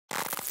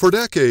For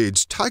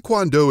decades,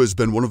 Taekwondo has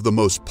been one of the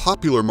most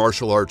popular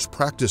martial arts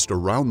practiced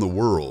around the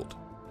world.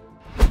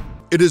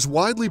 It is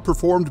widely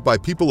performed by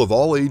people of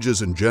all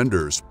ages and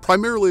genders,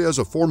 primarily as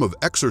a form of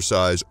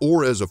exercise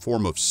or as a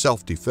form of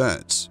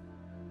self-defense.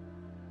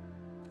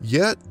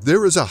 Yet,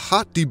 there is a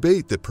hot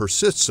debate that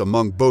persists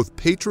among both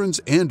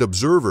patrons and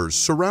observers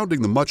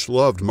surrounding the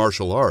much-loved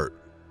martial art.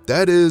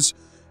 That is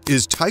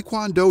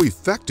Taekwondo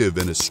effective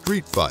in a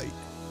street fight?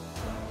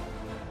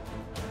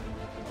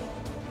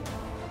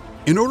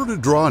 In order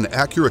to draw an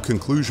accurate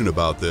conclusion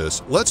about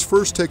this, let's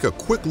first take a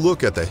quick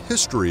look at the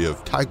history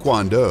of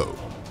Taekwondo.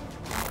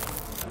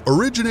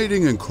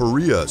 Originating in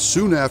Korea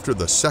soon after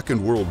the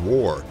Second World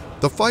War,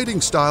 the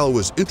fighting style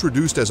was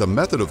introduced as a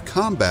method of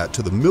combat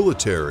to the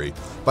military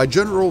by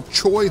General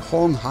Choi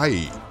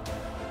Hong-hae,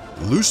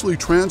 loosely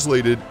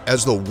translated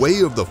as the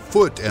way of the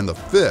foot and the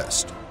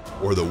fist,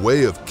 or the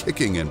way of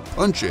kicking and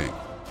punching.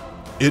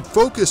 It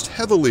focused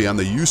heavily on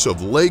the use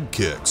of leg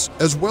kicks,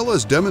 as well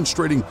as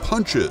demonstrating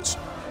punches,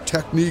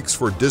 techniques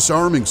for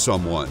disarming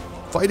someone,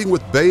 fighting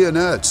with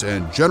bayonets,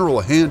 and general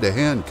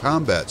hand-to-hand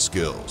combat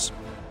skills.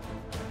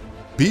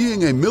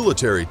 Being a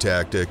military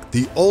tactic,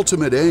 the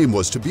ultimate aim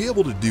was to be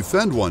able to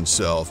defend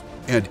oneself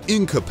and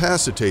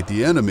incapacitate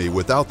the enemy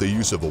without the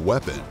use of a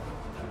weapon.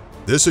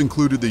 This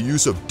included the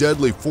use of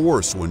deadly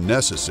force when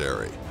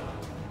necessary.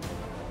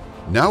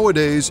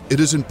 Nowadays, it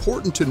is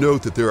important to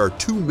note that there are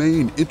two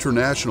main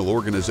international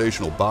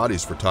organizational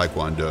bodies for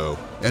Taekwondo,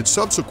 and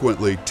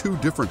subsequently two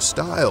different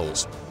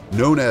styles,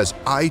 known as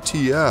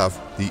ITF,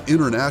 the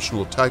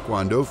International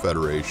Taekwondo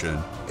Federation,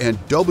 and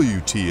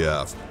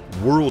WTF,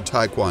 World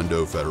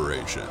Taekwondo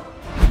Federation.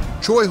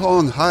 Choi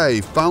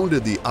Hong-hae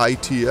founded the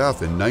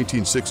ITF in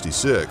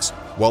 1966,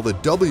 while the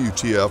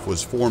WTF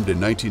was formed in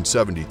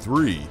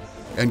 1973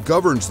 and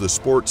governs the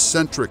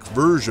sport-centric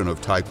version of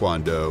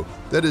Taekwondo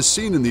that is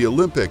seen in the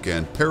Olympic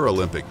and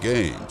Paralympic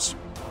Games.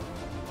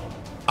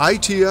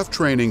 ITF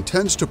training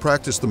tends to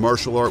practice the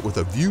martial art with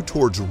a view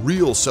towards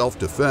real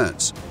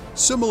self-defense,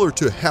 similar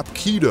to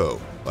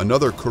Hapkido,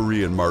 another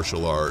Korean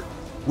martial art,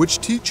 which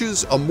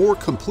teaches a more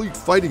complete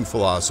fighting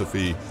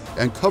philosophy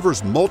and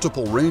covers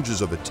multiple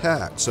ranges of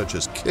attack such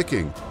as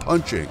kicking,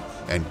 punching,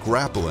 and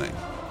grappling.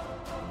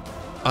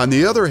 On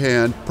the other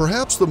hand,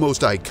 perhaps the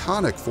most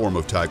iconic form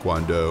of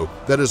Taekwondo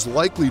that is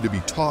likely to be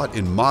taught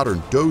in modern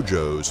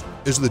dojos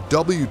is the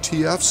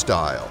WTF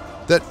style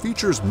that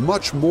features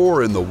much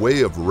more in the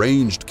way of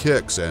ranged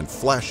kicks and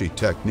flashy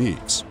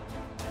techniques.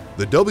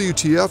 The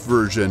WTF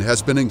version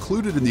has been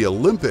included in the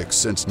Olympics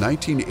since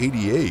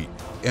 1988,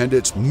 and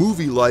its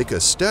movie-like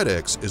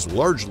aesthetics is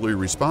largely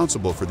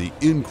responsible for the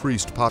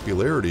increased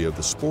popularity of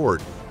the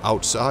sport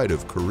outside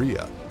of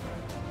Korea.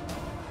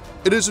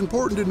 It is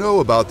important to know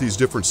about these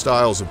different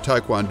styles of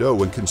Taekwondo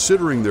when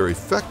considering their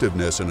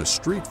effectiveness in a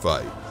street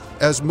fight,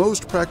 as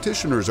most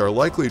practitioners are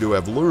likely to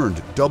have learned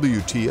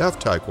WTF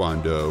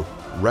Taekwondo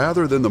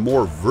rather than the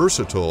more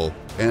versatile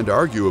and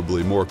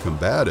arguably more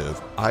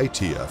combative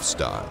ITF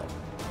style.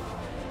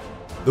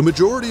 The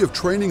majority of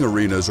training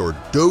arenas or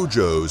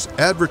dojos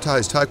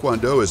advertise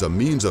Taekwondo as a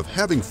means of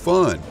having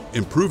fun,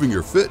 improving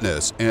your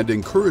fitness, and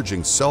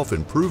encouraging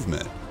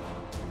self-improvement.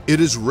 It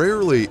is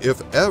rarely,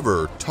 if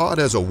ever, taught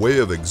as a way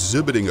of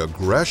exhibiting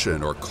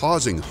aggression or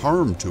causing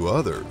harm to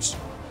others.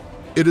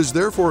 It is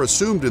therefore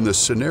assumed in this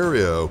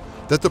scenario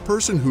that the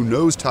person who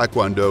knows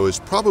Taekwondo is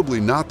probably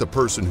not the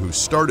person who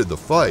started the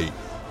fight,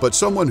 but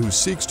someone who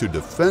seeks to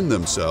defend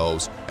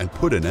themselves and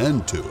put an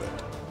end to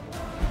it.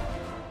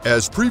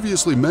 As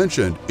previously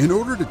mentioned, in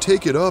order to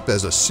take it up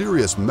as a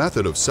serious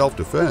method of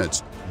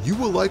self-defense, you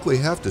will likely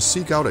have to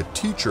seek out a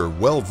teacher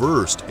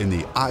well-versed in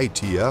the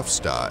ITF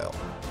style.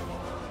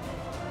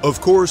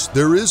 Of course,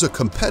 there is a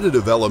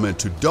competitive element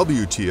to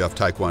WTF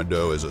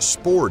Taekwondo as a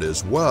sport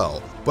as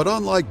well, but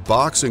unlike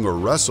boxing or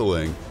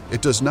wrestling,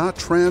 it does not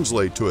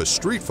translate to a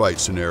street fight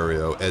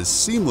scenario as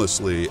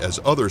seamlessly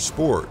as other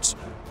sports.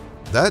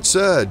 That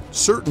said,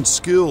 certain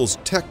skills,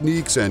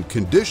 techniques, and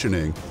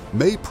conditioning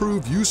may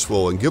prove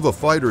useful and give a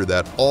fighter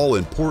that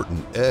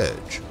all-important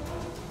edge.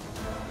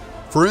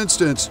 For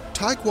instance,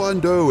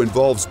 Taekwondo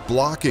involves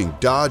blocking,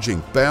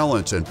 dodging,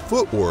 balance, and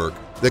footwork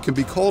that can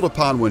be called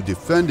upon when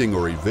defending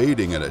or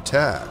evading an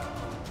attack.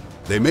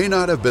 They may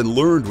not have been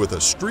learned with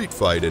a street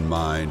fight in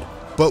mind,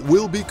 but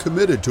will be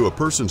committed to a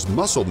person's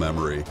muscle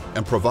memory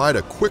and provide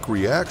a quick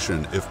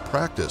reaction if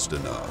practiced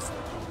enough.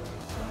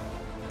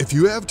 If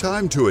you have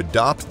time to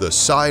adopt the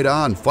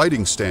side-on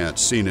fighting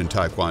stance seen in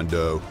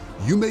Taekwondo,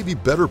 you may be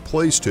better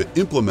placed to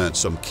implement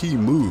some key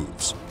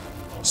moves.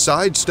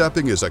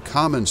 Sidestepping is a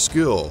common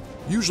skill,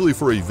 usually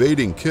for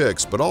evading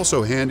kicks, but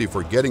also handy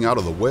for getting out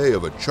of the way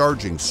of a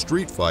charging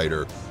street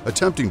fighter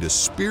attempting to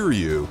spear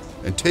you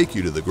and take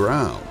you to the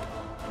ground.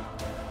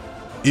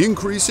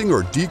 Increasing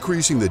or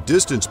decreasing the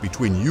distance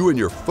between you and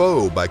your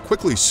foe by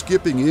quickly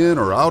skipping in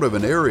or out of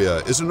an area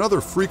is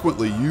another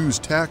frequently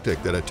used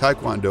tactic that a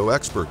Taekwondo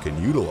expert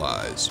can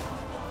utilize.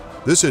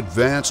 This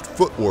advanced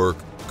footwork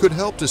could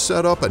help to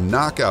set up a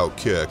knockout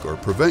kick or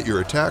prevent your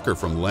attacker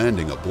from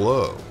landing a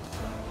blow.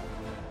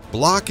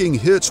 Blocking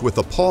hits with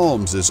the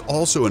palms is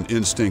also an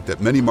instinct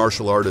that many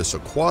martial artists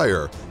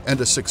acquire,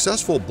 and a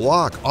successful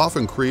block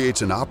often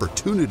creates an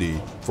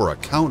opportunity for a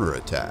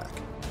counterattack.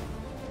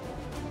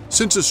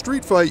 Since a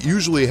street fight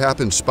usually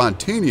happens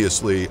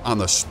spontaneously on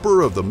the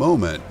spur of the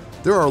moment,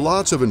 there are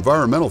lots of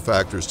environmental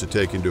factors to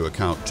take into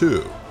account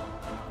too.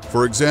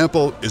 For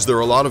example, is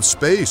there a lot of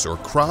space or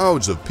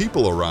crowds of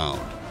people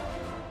around?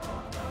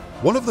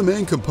 One of the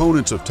main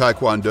components of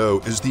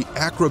Taekwondo is the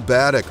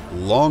acrobatic,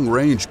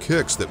 long-range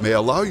kicks that may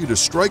allow you to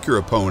strike your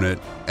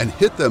opponent and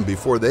hit them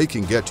before they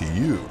can get to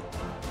you.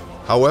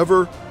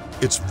 However,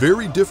 it's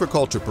very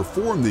difficult to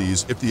perform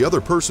these if the other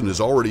person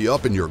is already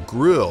up in your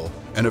grill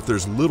and if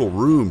there's little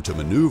room to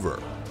maneuver.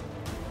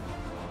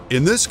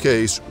 In this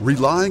case,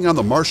 relying on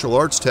the martial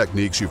arts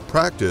techniques you've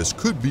practiced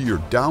could be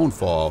your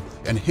downfall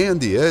and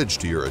hand the edge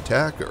to your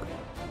attacker.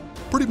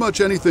 Pretty much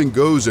anything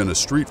goes in a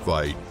street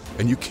fight,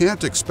 and you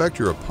can't expect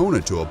your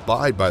opponent to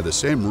abide by the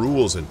same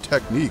rules and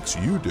techniques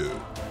you do.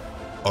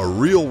 A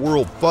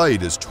real-world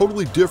fight is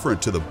totally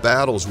different to the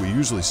battles we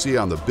usually see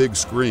on the big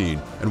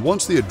screen, and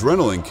once the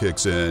adrenaline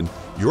kicks in,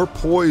 your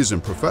poise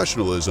and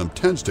professionalism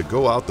tends to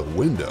go out the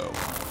window.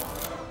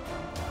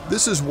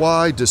 This is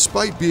why,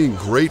 despite being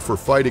great for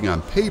fighting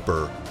on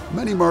paper,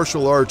 many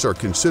martial arts are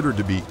considered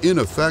to be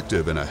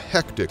ineffective in a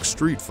hectic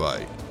street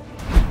fight.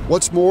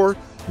 What's more,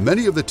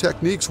 many of the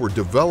techniques were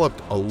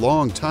developed a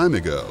long time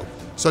ago,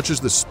 such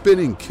as the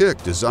spinning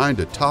kick designed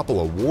to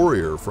topple a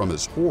warrior from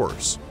his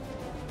horse.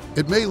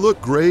 It may look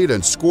great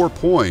and score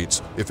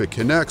points if it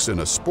connects in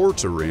a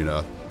sports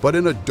arena, but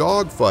in a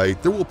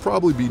dogfight there will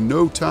probably be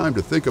no time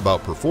to think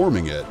about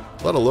performing it,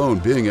 let alone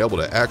being able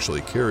to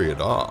actually carry it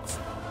off.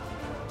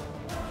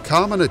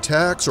 Common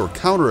attacks or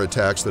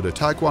counterattacks that a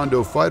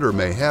Taekwondo fighter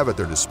may have at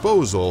their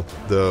disposal,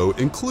 though,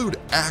 include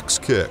axe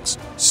kicks,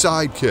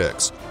 side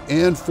kicks,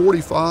 and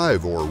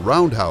 45 or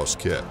roundhouse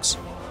kicks.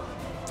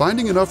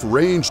 Finding enough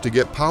range to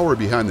get power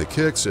behind the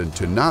kicks and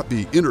to not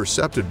be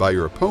intercepted by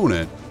your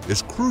opponent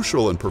is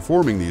crucial in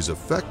performing these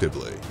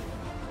effectively.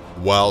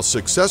 While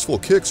successful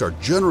kicks are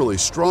generally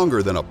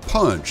stronger than a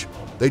punch,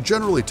 they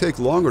generally take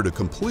longer to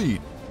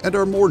complete and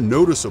are more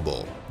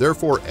noticeable,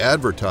 therefore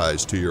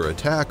advertised to your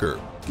attacker,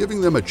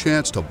 giving them a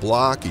chance to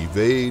block,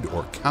 evade,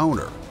 or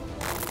counter.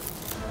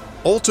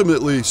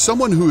 Ultimately,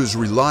 someone who is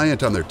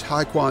reliant on their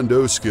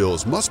Taekwondo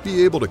skills must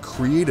be able to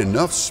create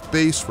enough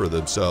space for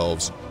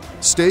themselves,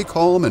 stay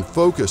calm and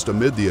focused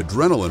amid the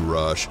adrenaline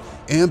rush,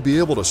 and be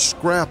able to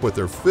scrap with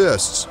their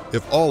fists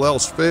if all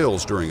else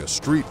fails during a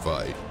street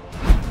fight.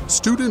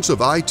 Students of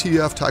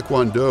ITF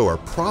Taekwondo are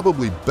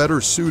probably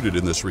better suited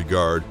in this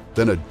regard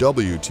than a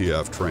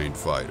WTF-trained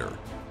fighter.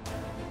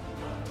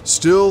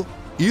 Still,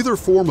 either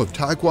form of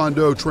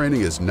Taekwondo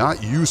training is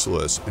not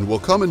useless and will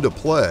come into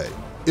play,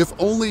 if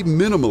only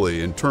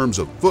minimally in terms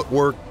of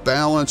footwork,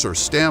 balance, or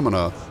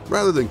stamina,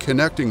 rather than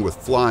connecting with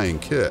flying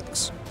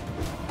kicks.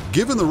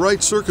 Given the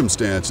right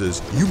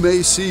circumstances, you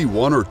may see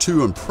one or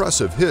two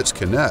impressive hits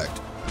connect,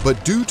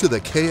 but due to the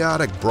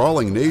chaotic,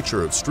 brawling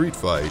nature of street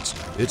fights,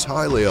 it's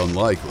highly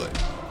unlikely.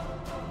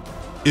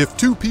 If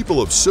two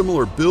people of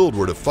similar build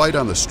were to fight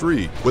on the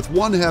street, with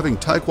one having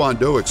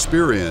Taekwondo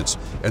experience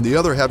and the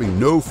other having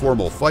no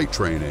formal fight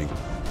training,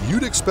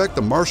 you'd expect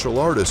the martial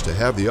artist to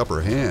have the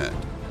upper hand.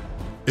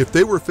 If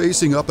they were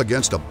facing up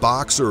against a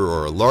boxer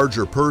or a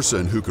larger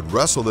person who could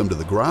wrestle them to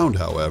the ground,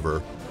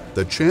 however,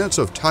 the chance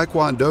of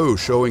Taekwondo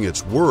showing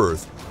its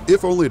worth,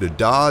 if only to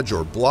dodge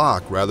or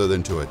block rather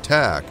than to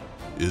attack,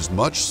 is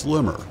much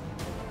slimmer.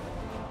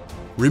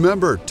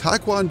 Remember,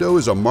 Taekwondo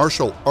is a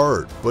martial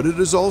art, but it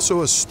is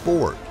also a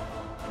sport.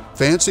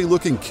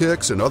 Fancy-looking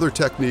kicks and other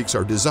techniques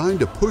are designed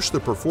to push the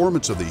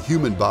performance of the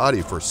human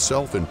body for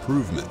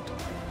self-improvement.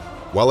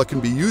 While it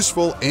can be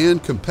useful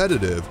and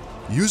competitive,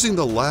 using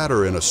the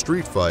latter in a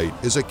street fight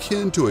is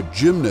akin to a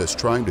gymnast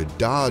trying to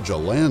dodge a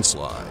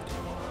landslide.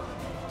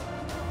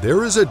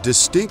 There is a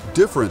distinct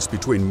difference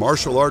between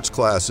martial arts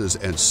classes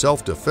and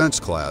self-defense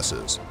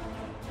classes.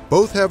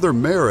 Both have their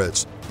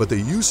merits, but the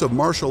use of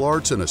martial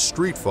arts in a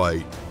street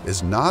fight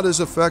is not as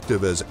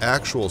effective as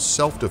actual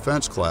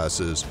self-defense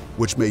classes,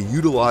 which may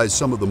utilize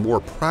some of the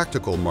more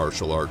practical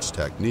martial arts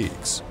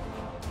techniques.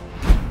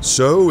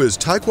 So, is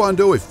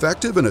Taekwondo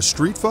effective in a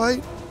street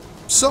fight?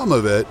 Some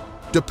of it,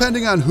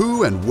 depending on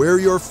who and where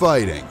you're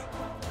fighting.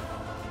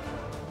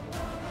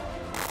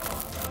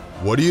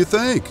 What do you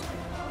think?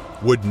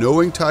 Would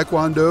knowing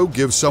Taekwondo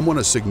give someone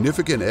a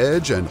significant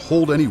edge and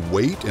hold any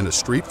weight in a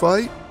street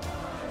fight?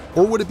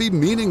 Or would it be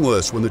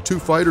meaningless when the two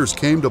fighters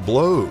came to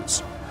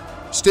blows?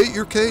 State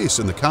your case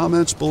in the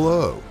comments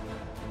below.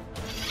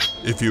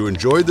 If you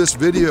enjoyed this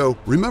video,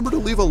 remember to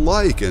leave a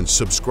like and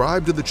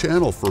subscribe to the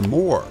channel for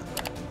more.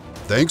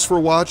 Thanks for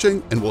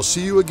watching, and we'll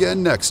see you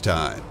again next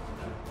time.